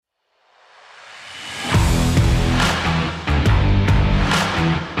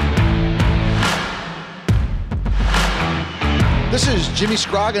This is Jimmy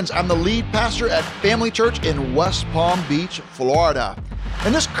Scroggins. I'm the lead pastor at Family Church in West Palm Beach, Florida.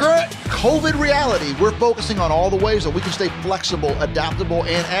 In this current COVID reality, we're focusing on all the ways that we can stay flexible, adaptable,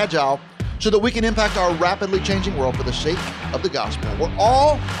 and agile so that we can impact our rapidly changing world for the sake of the gospel. We're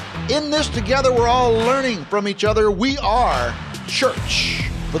all in this together. We're all learning from each other. We are church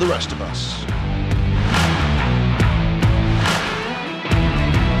for the rest of us.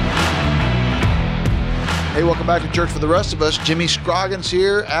 Hey, welcome back to Church for the Rest of Us. Jimmy Scroggins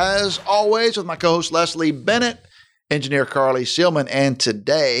here, as always, with my co-host Leslie Bennett, engineer Carly Seelman, and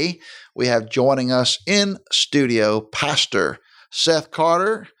today we have joining us in studio Pastor Seth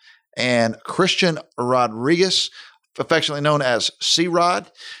Carter and Christian Rodriguez, affectionately known as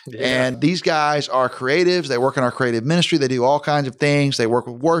C-Rod. Yeah. And these guys are creatives. They work in our creative ministry. They do all kinds of things. They work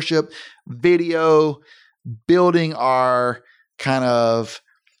with worship, video, building our kind of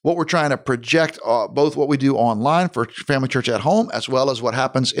what we're trying to project, both what we do online for Family Church at Home, as well as what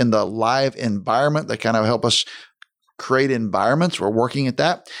happens in the live environment. They kind of help us create environments. We're working at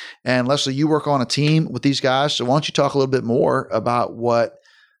that. And Leslie, you work on a team with these guys. So why don't you talk a little bit more about what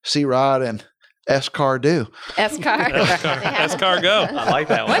C-Rod and S-Car do? S-Car. S-Car go. I like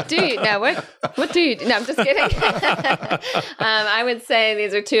that one. What do you do? No, I'm just kidding. I would say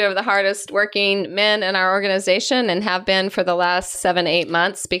these are two of the hardest working men in our organization and have been for the last 7-8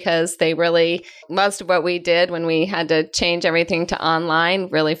 months, because they really, most of what we did when we had to change everything to online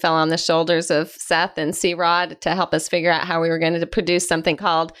really fell on the shoulders of Seth and C-Rod to help us figure out how we were going to produce something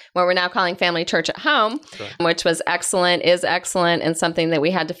called what we're now calling Family Church at Home, which was excellent, is excellent, and something that we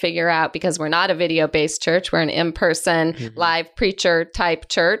had to figure out because we're not a video-based church. We're an in-person live preacher type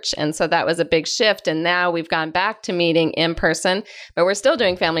church. And so that was a big shift. And now we've gone back to meeting in person, but we're still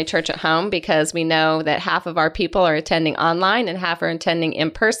doing Family Church at Home because we know that half of our people are attending online and half are attending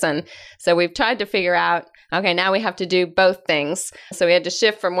in person. So we've tried to figure out, okay, now we have to do both things. So we had to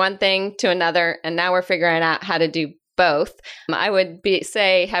shift from one thing to another. And now we're figuring out how to do both. I would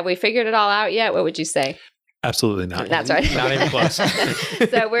say, have we figured it all out yet? What would you say? Absolutely not. That's right. Not even close.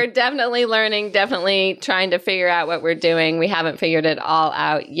 So we're definitely learning, definitely trying to figure out what we're doing. We haven't figured it all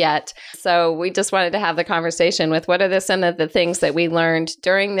out yet. So we just wanted to have the conversation with what are some of the things that we learned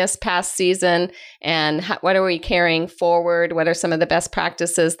during this past season, and what are we carrying forward? What are some of the best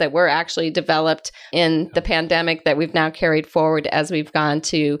practices that were actually developed in the pandemic that we've now carried forward as we've gone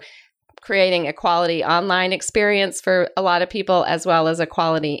to creating a quality online experience for a lot of people, as well as a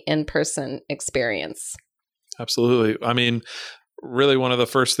quality in-person experience. Absolutely. I mean, really one of the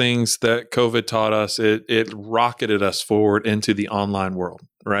first things that COVID taught us, it rocketed us forward into the online world,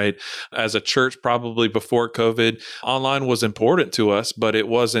 right? As a church, probably before COVID, online was important to us, but it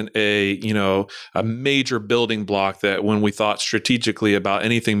wasn't a major building block that when we thought strategically about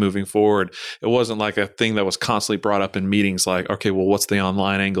anything moving forward, it wasn't like a thing that was constantly brought up in meetings like, okay, well, what's the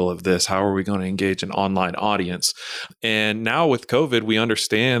online angle of this? How are we going to engage an online audience? And now with COVID, we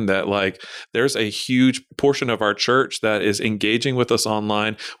understand that there's a huge portion of our church that is engaging with us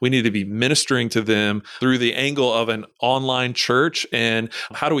online. We need to be ministering to them through the angle of an online church. And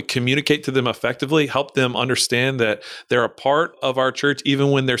how do we communicate to them effectively, help them understand that they're a part of our church,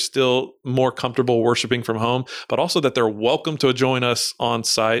 even when they're still more comfortable worshiping from home, but also that they're welcome to join us on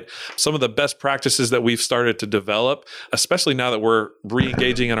site. Some of the best practices that we've started to develop, especially now that we're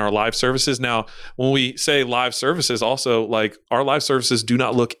re-engaging in our live services. Now, when we say live services, also our live services do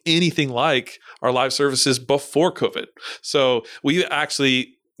not look anything like our live services before COVID. So we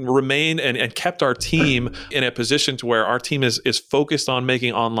actually remained and kept our team in a position to where our team is focused on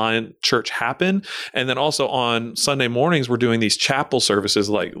making online church happen. And then also on Sunday mornings, we're doing these chapel services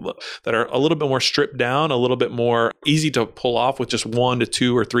that are a little bit more stripped down, a little bit more easy to pull off with just 1 to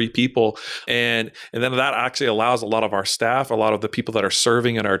 2 or 3 people. And then that actually allows a lot of our staff, a lot of the people that are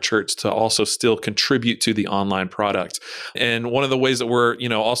serving at our church to also still contribute to the online product. And one of the ways that we're,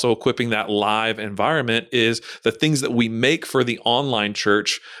 also equipping that live environment is the things that we make for the online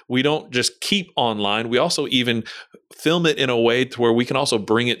church. We don't just keep online. We also even film it in a way to where we can also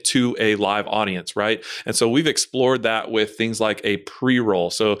bring it to a live audience, right? And so we've explored that with things like a pre-roll.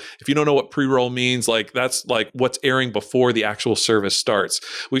 So if you don't know what pre-roll means, that's what's airing before the actual service starts.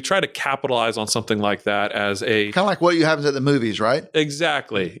 We try to capitalize on something like that as a... Kind of like what you happens at the movies, right?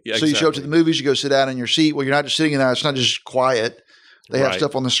 Exactly. Yeah, so you show up to the movies, you go sit down in your seat. Well, you're not just sitting in there. It's not just quiet. They have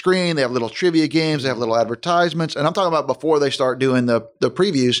stuff on the screen. They have little trivia games. They have little advertisements. And I'm talking about before they start doing the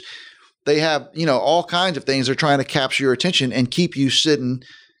previews. They have, all kinds of things. They're trying to capture your attention and keep you sitting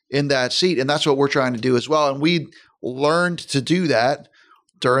in that seat. And that's what we're trying to do as well. And we learned to do that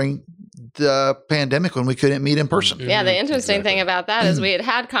during the pandemic when we couldn't meet in person. Yeah, the interesting thing about that is we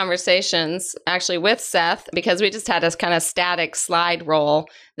had conversations actually with Seth, because we just had this kind of static slide roll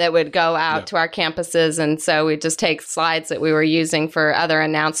that would go out to our campuses. And so we'd just take slides that we were using for other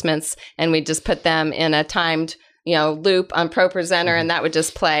announcements and we'd just put them in a timed loop on ProPresenter, and that would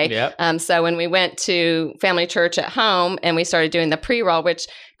just play. Yep. So when we went to Family Church at Home and we started doing the pre-roll, which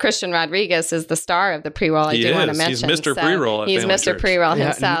Christian Rodriguez is the star of the pre-roll, I do want to mention. He's Mr. Pre-roll at He's Family Mr. Church. Pre-roll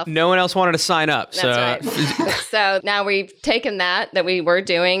himself. No one else wanted to sign up. That's right. So now we've taken that we were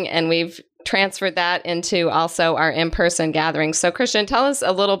doing, and we've transferred that into also our in-person gatherings. So Christian, tell us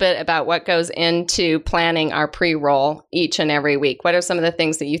a little bit about what goes into planning our pre-roll each and every week. What are some of the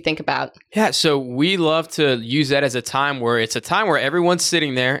things that you think about? Yeah, so we love to use that as a time where everyone's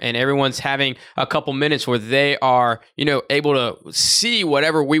sitting there and everyone's having a couple minutes where they are, able to see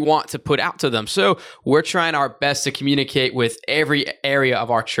whatever we want to put out to them. So we're trying our best to communicate with every area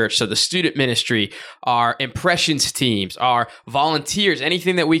of our church. So the student ministry, our impressions teams, our volunteers,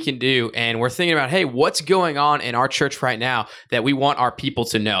 anything that we can do. And we're thinking about, hey, what's going on in our church right now that we want our people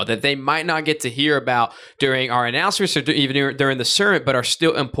to know, that they might not get to hear about during our announcements or even during the sermon, but are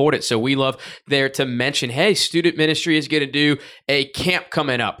still important. So we love there to mention, hey, student ministry is going to do a camp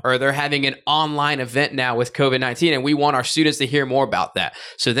coming up, or they're having an online event now with COVID-19, and we want our students to hear more about that.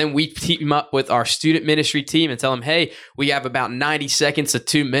 So then we team up with our student ministry team and tell them, hey, we have about 90 seconds to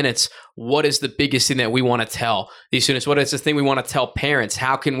 2 minutes. What is the biggest thing that we want to tell these students? What is the thing we want to tell parents?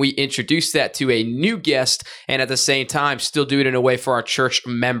 How can we introduce that to a new guest and at the same time still do it in a way for our church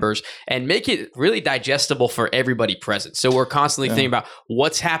members and make it really digestible for everybody present? So we're constantly thinking about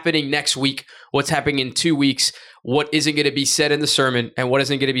what's happening next week, what's happening in 2 weeks, what isn't going to be said in the sermon and what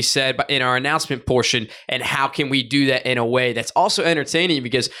isn't going to be said in our announcement portion, and how can we do that in a way that's also entertaining,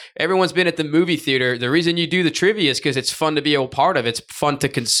 because everyone's been at the movie theater. The reason you do the trivia is because it's fun to be a part of. It's fun to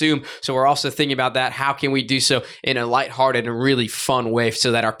consume. So we're also thinking about that. How can we do so in a lighthearted and really fun way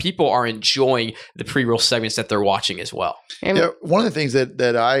so that our people are enjoying the pre-roll segments that they're watching as well? Yeah, one of the things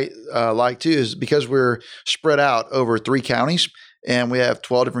that I like too is because we're spread out over 3 counties, and we have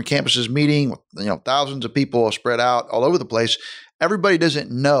 12 different campuses meeting, thousands of people spread out all over the place. Everybody doesn't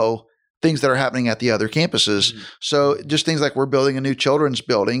know things that are happening at the other campuses. Mm-hmm. So just things like we're building a new children's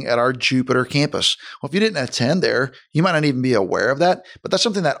building at our Jupiter campus. Well, if you didn't attend there, you might not even be aware of that, but that's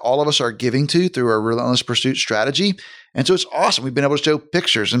something that all of us are giving to through our Relentless Pursuit strategy. And so it's awesome. We've been able to show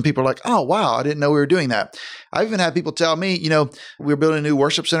pictures and people are like, oh, wow, I didn't know we were doing that. I've even had people tell me, we're building a new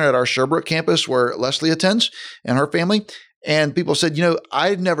worship center at our Sherbrooke campus where Leslie attends and her family. And people said,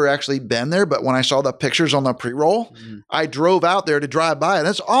 I'd never actually been there, but when I saw the pictures on the pre-roll, I drove out there to drive by, and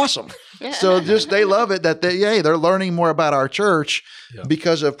it's awesome. So they love it that they're learning more about our church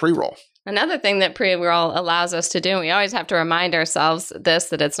because of pre-roll. Another thing that pre-roll allows us to do, and we always have to remind ourselves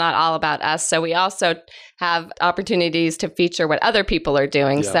that it's not all about us. So we also have opportunities to feature what other people are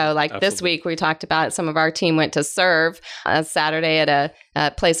doing. Yeah, so like absolutely. This week we talked about some of our team went to serve on Saturday at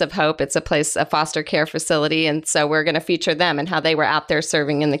a Place of Hope. It's a foster care facility. And so we're going to feature them and how they were out there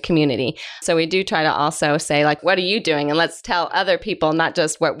serving in the community. So we do try to also say, like, what are you doing? And let's tell other people, not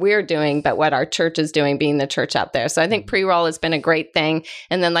just what we're doing, but what our church is doing, being the church out there. So I think pre-roll has been a great thing.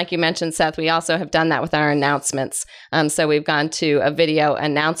 And then like you mentioned, Seth, we also have done that with our announcements. So we've gone to a video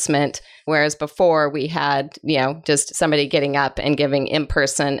announcement, whereas before we had, just somebody getting up and giving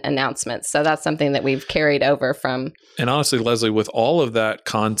in-person announcements. So that's something that we've carried over from. And honestly, Leslie, with all of that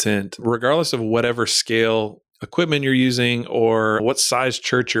content, regardless of whatever scale equipment you're using or what size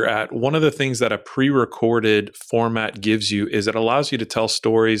church you're at, one of the things that a pre-recorded format gives you is it allows you to tell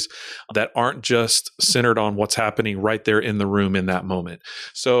stories that aren't just centered on what's happening right there in the room in that moment.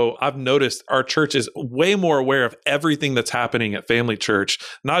 So I've noticed our church is way more aware of everything that's happening at Family Church,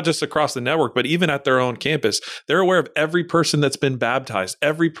 not just across the network, but even at their own campus. They're aware of every person that's been baptized,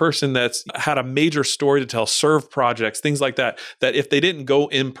 every person that's had a major story to tell, serve projects, things like that, that if they didn't go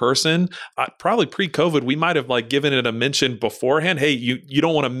in person, probably pre-COVID, we might have given it a mention beforehand. Hey, you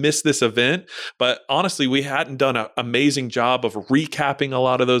don't want to miss this event. But honestly, we hadn't done an amazing job of recapping a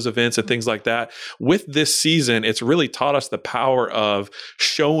lot of those events and things like that. With this season, it's really taught us the power of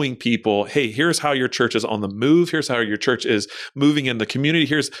showing people, hey, here's how your church is on the move. Here's how your church is moving in the community.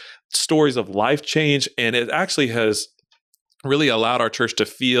 Here's stories of life change. And it actually has really allowed our church to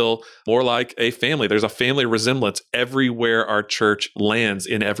feel more like a family. There's a family resemblance everywhere our church lands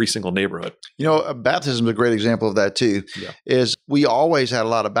in every single neighborhood. Baptism is a great example of that too, is we always had a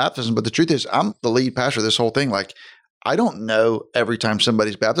lot of baptism, but the truth is I'm the lead pastor of this whole thing. Like I don't know every time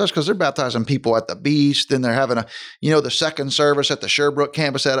somebody's baptized because they're baptizing people at the beach. Then they're having the second service at the Sherbrooke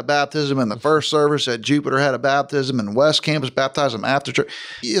campus had a baptism, and the first service at Jupiter had a baptism, and West Campus baptized them after church.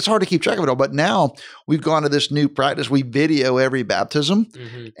 It's hard to keep track of it all. But now we've gone to this new practice. We video every baptism,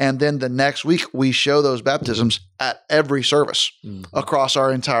 and then the next week we show those baptisms at every service across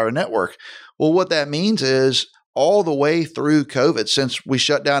our entire network. Well, what that means is all the way through COVID, since we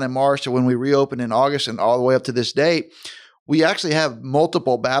shut down in March to when we reopened in August and all the way up to this date, we actually have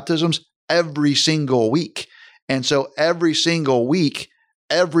multiple baptisms every single week. And so every single week,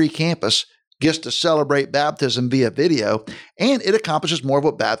 every campus gets to celebrate baptism via video, and it accomplishes more of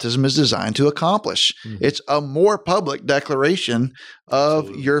what baptism is designed to accomplish. It's a more public declaration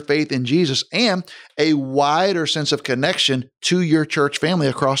of your faith in Jesus and a wider sense of connection to your church family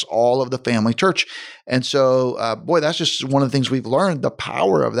across all of the family church. And so, that's just one of the things we've learned, the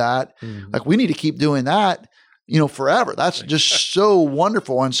power of that. Like, we need to keep doing that, forever. That's just so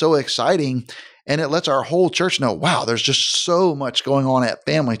wonderful and so exciting. And it lets our whole church know, wow, there's just so much going on at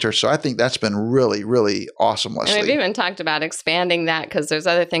Family Church. So I think that's been really, really awesome, Leslie. And we've even talked about expanding that because there's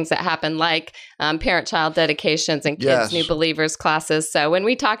other things that happen like parent-child dedications and kids' new believers classes. So when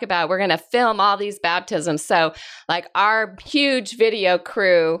we talk about we're going to film all these baptisms, so like our huge video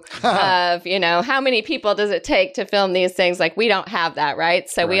crew of, how many people does it take to film these things? Like we don't have that, right?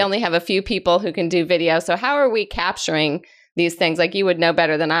 So we only have a few people who can do video. So how are we capturing these things? Like you would know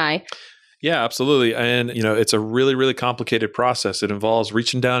better than I. Yeah, absolutely. And, it's a really, really complicated process. It involves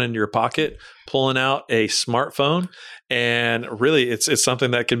reaching down into your pocket, pulling out a smartphone. And really, it's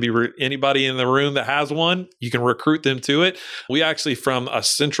something that can be anybody in the room that has one, you can recruit them to it. We actually, from a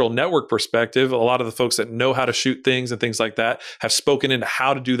central network perspective, a lot of the folks that know how to shoot things and things like that have spoken into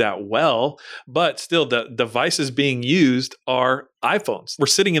how to do that well. But still, the devices being used are iPhones. We're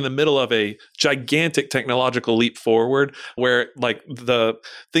sitting in the middle of a gigantic technological leap forward where like the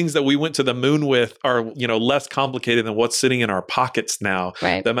things that we went to the moon with are, less complicated than what's sitting in our pockets now.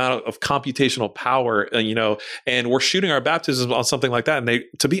 Right. The amount of computational power, and we're shooting our baptisms on something like that. And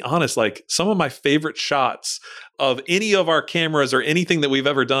to be honest, like some of my favorite shots of any of our cameras or anything that we've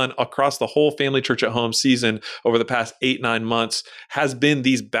ever done across the whole Family Church at Home season over the past 8-9 months has been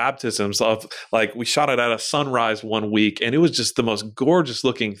these baptisms of like, we shot it at a sunrise one week and it was just the most gorgeous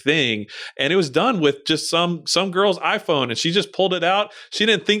looking thing. And it was done with just some girl's iPhone and she just pulled it out. She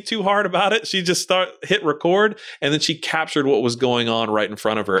didn't think too hard about it. She just hit record and then she captured what was going on right in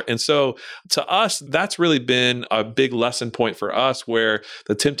front of her. And so to us, that's really been a big lesson point for us where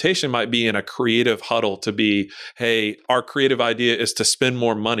the temptation might be in a creative huddle to be, hey, our creative idea is to spend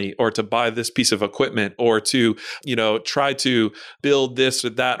more money or to buy this piece of equipment or to, try to build this or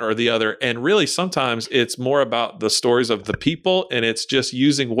that or the other. And really, sometimes it's more about the stories of the people and it's just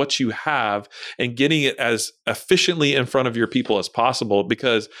using what you have and getting it as efficiently in front of your people as possible.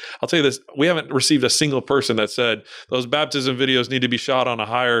 Because I'll tell you this, we haven't received a single person that said those baptism videos need to be shot on a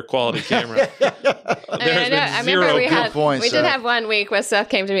higher quality camera. I remember we did have one week where Seth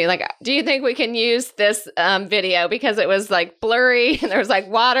came to me like, do you think we can use this video because it was like blurry and there was like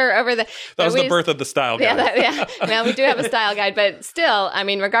water over the. That was the birth of the style guide. Well, we do have a style guide, but still, I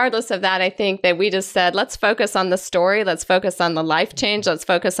mean, regardless of that, I think that we just said, let's focus on the story. Let's focus on the life change. Let's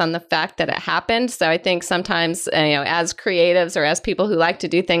focus on the fact that it happened. So I think sometimes, as creatives or as people who like to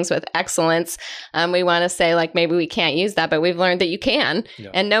do things with excellence, we want to say like, maybe we can't use that, but we've learned that you can.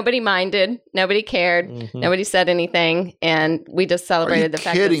 Yeah. And nobody minded. Nobody cared. Mm-hmm. Nobody said anything. And we just celebrated the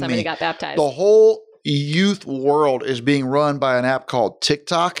fact that somebody got baptized. The whole youth world is being run by an app called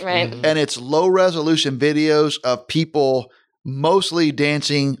TikTok. Right. Mm-hmm. And it's low resolution videos of people mostly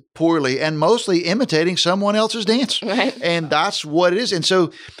dancing poorly and mostly imitating someone else's dance. Right. And that's what it is. And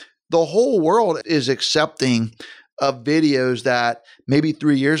so the whole world is accepting of videos that maybe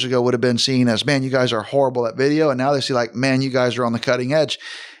 3 years ago would have been seen as, man, you guys are horrible at video. And now they see like, man, you guys are on the cutting edge.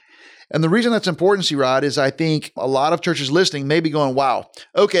 And the reason that's important, C-Rod, is I think a lot of churches listening may be going, wow,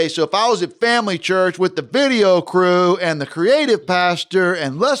 okay, so if I was at Family Church with the video crew and the creative pastor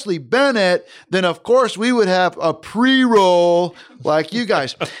and Leslie Bennett, then of course we would have a pre-roll like you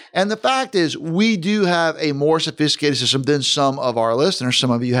guys. And the fact is, we do have a more sophisticated system than some of our listeners.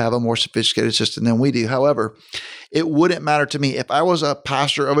 Some of you have a more sophisticated system than we do. However, it wouldn't matter to me. If I was a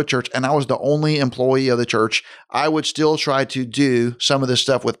pastor of a church and I was the only employee of the church, I would still try to do some of this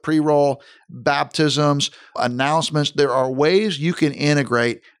stuff with pre-roll, baptisms, announcements. There are ways you can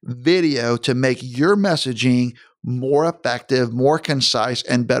integrate video to make your messaging more effective, more concise,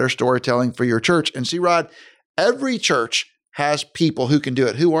 and better storytelling for your church. And C-Rod, every church has people who can do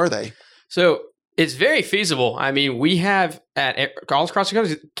it. Who are they? So it's very feasible. I mean, we have at all across the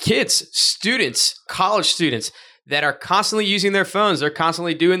country, kids, students, college students. that are constantly using their phones. They're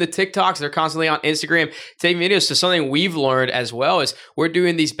constantly doing the TikToks. They're constantly on Instagram taking videos. So something we've learned as well is we're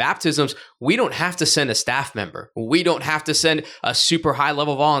doing these baptisms. We don't have to send a staff member. We don't have to send a super high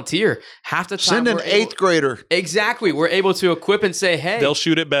level volunteer. Half the time, Send an eighth grader. Exactly. We're able to equip and say, hey, They'll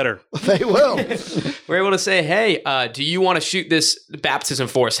shoot it better. They will. we're able to say, hey, do you want to shoot this baptism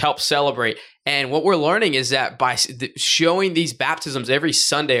for us? Help celebrate. And what we're learning is that by showing these baptisms every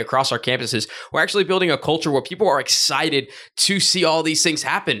Sunday across our campuses, we're actually building a culture where people are excited to see all these things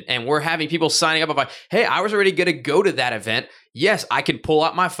happen. And we're having people signing up of like, hey, I was already going to go to that event. Yes, I can pull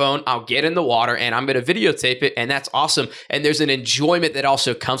out my phone, I'll get in the water, and I'm going to videotape it, and that's awesome. And there's an enjoyment that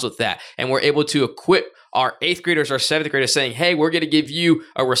also comes with that. And we're able to equip our 8th graders, our 7th graders saying, hey, we're going to give you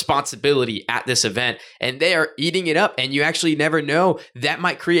a responsibility at this event. And they are eating it up. And you actually never know, that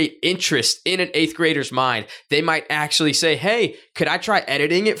might create interest in an 8th grader's mind. They might actually say, hey, could I try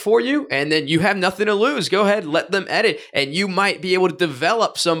editing it for you? And then you have nothing to lose. Go ahead, let them edit. And you might be able to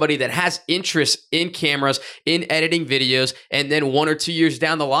develop somebody that has interest in cameras, in editing videos. And then 1 or 2 years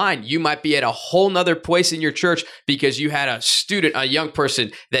down the line, you might be at a whole nother place in your church because you had a student, a young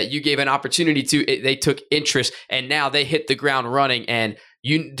person that you gave an opportunity to, they took interest, and now they hit the ground running, and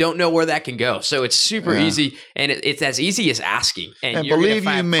you don't know where that can go. So it's super easy, and it's as easy as asking. And you're going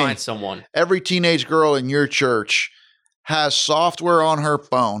to find someone. Every teenage girl in your church has software on her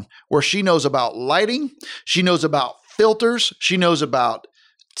phone where she knows about lighting, she knows about filters, she knows about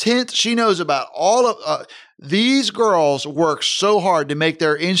tint, she knows about all of these girls work so hard to make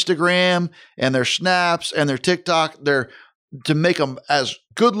their Instagram and their snaps and their TikTok, to make them as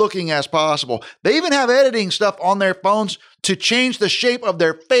good looking as possible. They even have editing stuff on their phones to change the shape of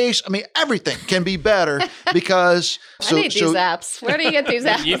their face. I mean, everything can be better because I need these apps. Where do you get these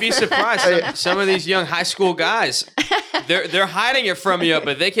apps? You'd be surprised. Some of these young high school guys, they're hiding it from you,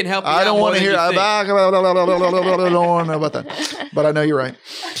 but they can help you. I don't want to hear. I don't want to know about that, but I know you're right.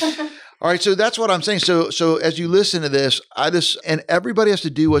 All right, so that's what I'm saying. So as you listen to this, and everybody has to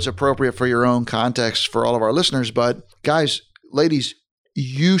do what's appropriate for your own context for all of our listeners. But guys, ladies,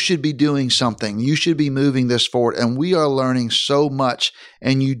 you should be doing something. You should be moving this forward. And we are learning so much.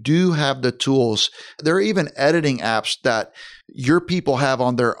 And you do have the tools. There are even editing apps that your people have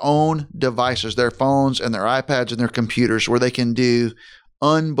on their own devices, their phones and their iPads and their computers, where they can do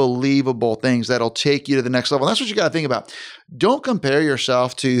unbelievable things that'll take you to the next level. That's what you got to think about. Don't compare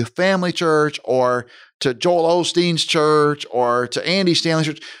yourself to Family Church or to Joel Osteen's church or to Andy Stanley's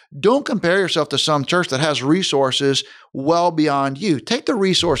church. Don't compare yourself to some church that has resources well beyond you. Take the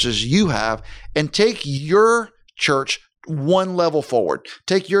resources you have and take your church one level forward.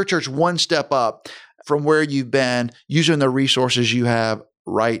 Take your church one step up from where you've been using the resources you have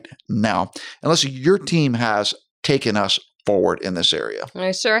right now. Unless your team has taken us forward in this area.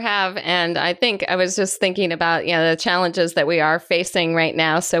 I sure have. And I think I was just thinking about, the challenges that we are facing right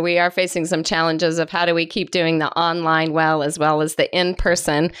now. So we are facing some challenges of how do we keep doing the online well as the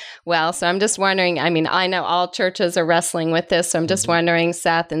in-person well. So I'm just wondering, I know all churches are wrestling with this. So I'm just wondering,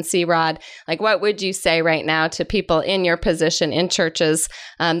 Seth and C-Rod, what would you say right now to people in your position in churches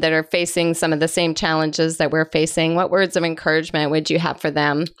that are facing some of the same challenges that we're facing? What words of encouragement would you have for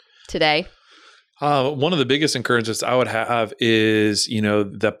them today? One of the biggest encouragements I would have is,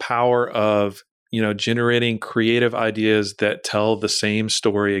 the power of, generating creative ideas that tell the same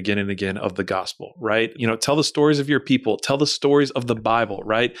story again and again of the gospel, right? Tell the stories of your people, tell the stories of the Bible,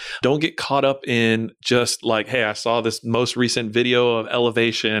 right? Don't get caught up in just like, hey, I saw this most recent video of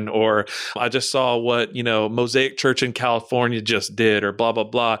Elevation, or I just saw what, Mosaic Church in California just did, or blah, blah,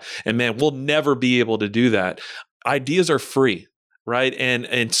 blah. And man, we'll never be able to do that. Ideas are free. Right.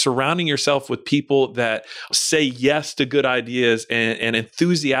 And surrounding yourself with people that say yes to good ideas and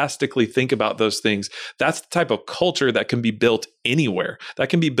enthusiastically think about those things. That's the type of culture that can be built anywhere. That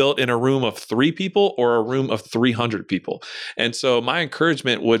can be built in a room of 3 people or a room of 300 people. And so my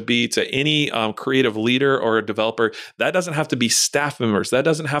encouragement would be to any creative leader or a developer, that doesn't have to be staff members. That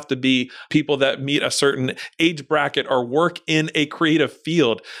doesn't have to be people that meet a certain age bracket or work in a creative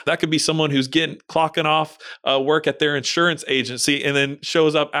field. That could be someone who's clocking off work at their insurance agency and then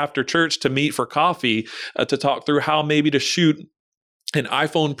shows up after church to meet for coffee to talk through how maybe to shoot an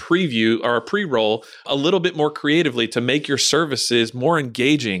iPhone preview or a pre-roll a little bit more creatively to make your services more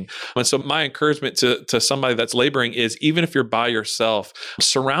engaging. And so my encouragement to somebody that's laboring is, even if you're by yourself,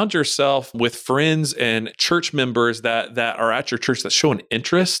 surround yourself with friends and church members that are at your church that show an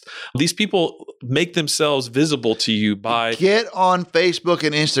interest. These people make themselves visible to you by... Get on Facebook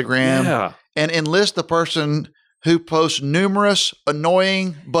and Instagram and enlist the person who posts numerous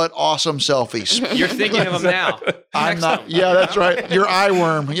annoying but awesome selfies. You're thinking of them now. I'm not. Yeah, that's right. You're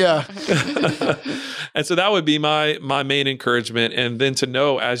eyeworm. Yeah. And so that would be my main encouragement. And then to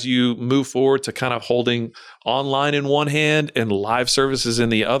know as you move forward to kind of holding online in one hand and live services in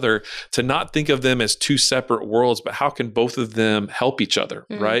the other, to not think of them as two separate worlds, but how can both of them help each other,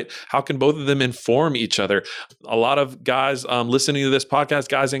 right? How can both of them inform each other? A lot of guys listening to this podcast,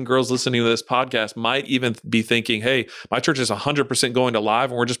 guys and girls listening to this podcast might even be thinking, hey, my church is 100% going to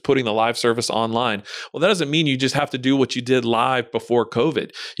live and we're just putting the live service online. Well, that doesn't mean you just have to do what you did live before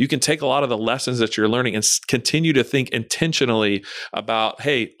COVID. You can take a lot of the lessons that you're learning and continue to think intentionally about,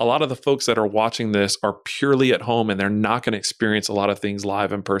 hey, a lot of the folks that are watching this are purely at home and they're not going to experience a lot of things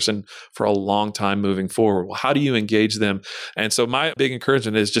live in person for a long time moving forward. Well, how do you engage them? And so my big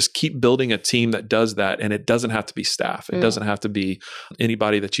encouragement is just keep building a team that does that. And it doesn't have to be staff. It doesn't have to be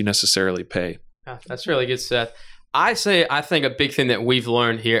anybody that you necessarily pay. Yeah, that's really good, Seth. I think a big thing that we've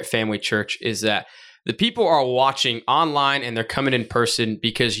learned here at Family Church is that the people are watching online and they're coming in person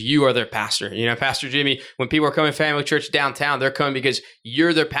because you are their pastor. You know, Pastor Jimmy, when people are coming to Family Church downtown, they're coming because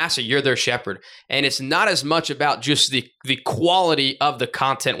you're their pastor, you're their shepherd. And it's not as much about just the quality of the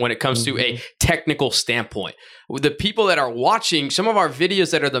content when it comes to a technical standpoint. The people that are watching, some of our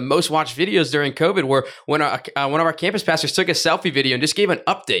videos that are the most watched videos during COVID were when one of our campus pastors took a selfie video and just gave an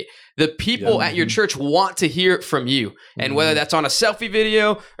update. The people at your church want to hear from you. And whether that's on a selfie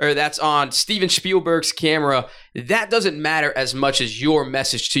video or that's on Steven Spielberg's camera, that doesn't matter as much as your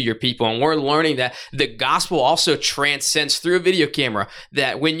message to your people. And we're learning that the gospel also transcends through a video camera,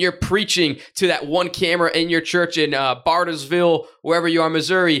 that when you're preaching to that one camera in your church in Bartlesville, wherever you are,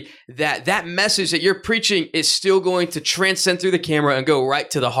 Missouri, that message that you're preaching is still going to transcend through the camera and go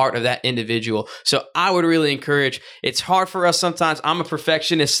right to the heart of that individual. So I would really encourage, it's hard for us sometimes. I'm a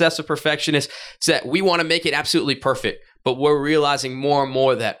perfectionist, Seth's a perfectionist, so that we want to make it absolutely perfect. But we're realizing more and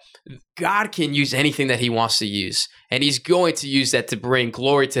more that God can use anything that he wants to use. And he's going to use that to bring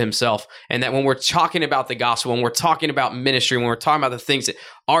glory to himself. And that when we're talking about the gospel, when we're talking about ministry, when we're talking about the things that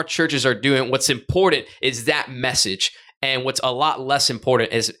our churches are doing, what's important is that message. And what's a lot less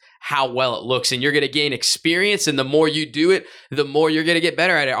important is how well it looks. And you're going to gain experience. And the more you do it, the more you're going to get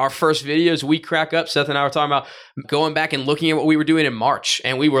better at it. Our first videos, we crack up. Seth and I were talking about going back and looking at what we were doing in March.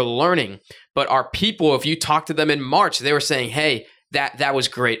 And we were learning. But our people, if you talk to them in March, they were saying, hey, that was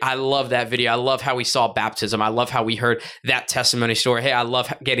great. I love that video. I love how we saw baptism. I love how we heard that testimony story. Hey, I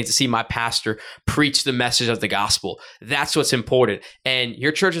love getting to see my pastor preach the message of the gospel. That's what's important. And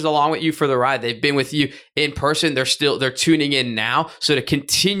your church is along with you for the ride. They've been with you in person. They're tuning in now. So to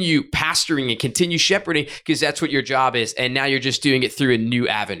continue pastoring and continue shepherding, because that's what your job is. And now you're just doing it through a new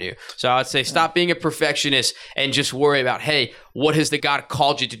avenue. So I would say stop being a perfectionist and just worry about, hey, what has the God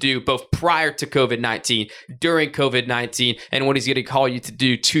called you to do both prior to COVID-19, during COVID-19, and what he's going to call you to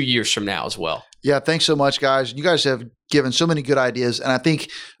do 2 years from now as well. Yeah, thanks so much, guys. You guys have given so many good ideas, and I think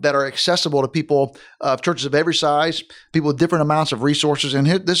that are accessible to people of churches of every size, people with different amounts of resources. And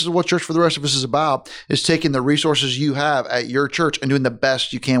here, this is what Church for the Rest of Us is about, is taking the resources you have at your church and doing the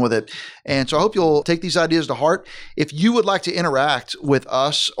best you can with it. And so I hope you'll take these ideas to heart. If you would like to interact with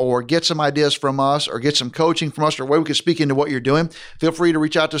us or get some ideas from us or get some coaching from us or a way we could speak into what you're doing, feel free to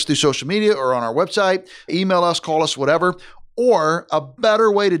reach out to us through social media or on our website, email us, call us, whatever. Or a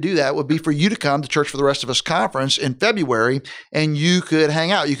better way to do that would be for you to come to Church for the Rest of Us conference in February, and you could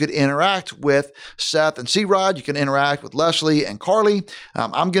hang out. You could interact with Seth and C-Rod. You can interact with Leslie and Carly.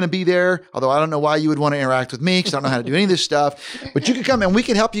 I'm going to be there, although I don't know why you would want to interact with me because I don't know how to do any of this stuff. But you can come and we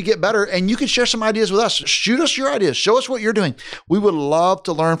can help you get better, and you can share some ideas with us. Shoot us your ideas. Show us what you're doing. We would love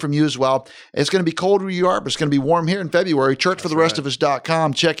to learn from you as well. It's going to be cold where you are, but it's going to be warm here in February.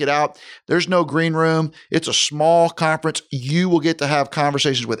 ChurchForTheRestOfUs.com. Check it out. There's no green room. It's a small conference. You will get to have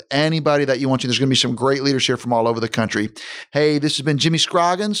conversations with anybody that you want to. There's going to be some great leaders here from all over the country. Hey, this has been Jimmy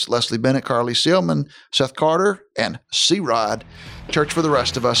Scroggins, Leslie Bennett, Carly Seelman, Seth Carter, and C-Rod. Church for the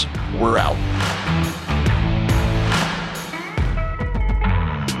Rest of Us. We're out.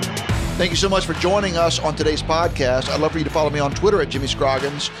 Thank you so much for joining us on today's podcast. I'd love for you to follow me on Twitter at Jimmy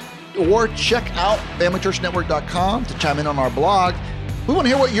Scroggins, or check out FamilyChurchNetwork.com to chime in on our blog. We want to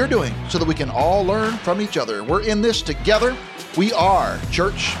hear what you're doing so that we can all learn from each other. We're in this together. We are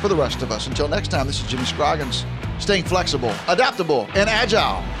Church for the Rest of Us. Until next time, this is Jimmy Scroggins, staying flexible, adaptable, and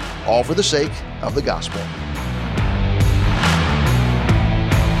agile, all for the sake of the gospel.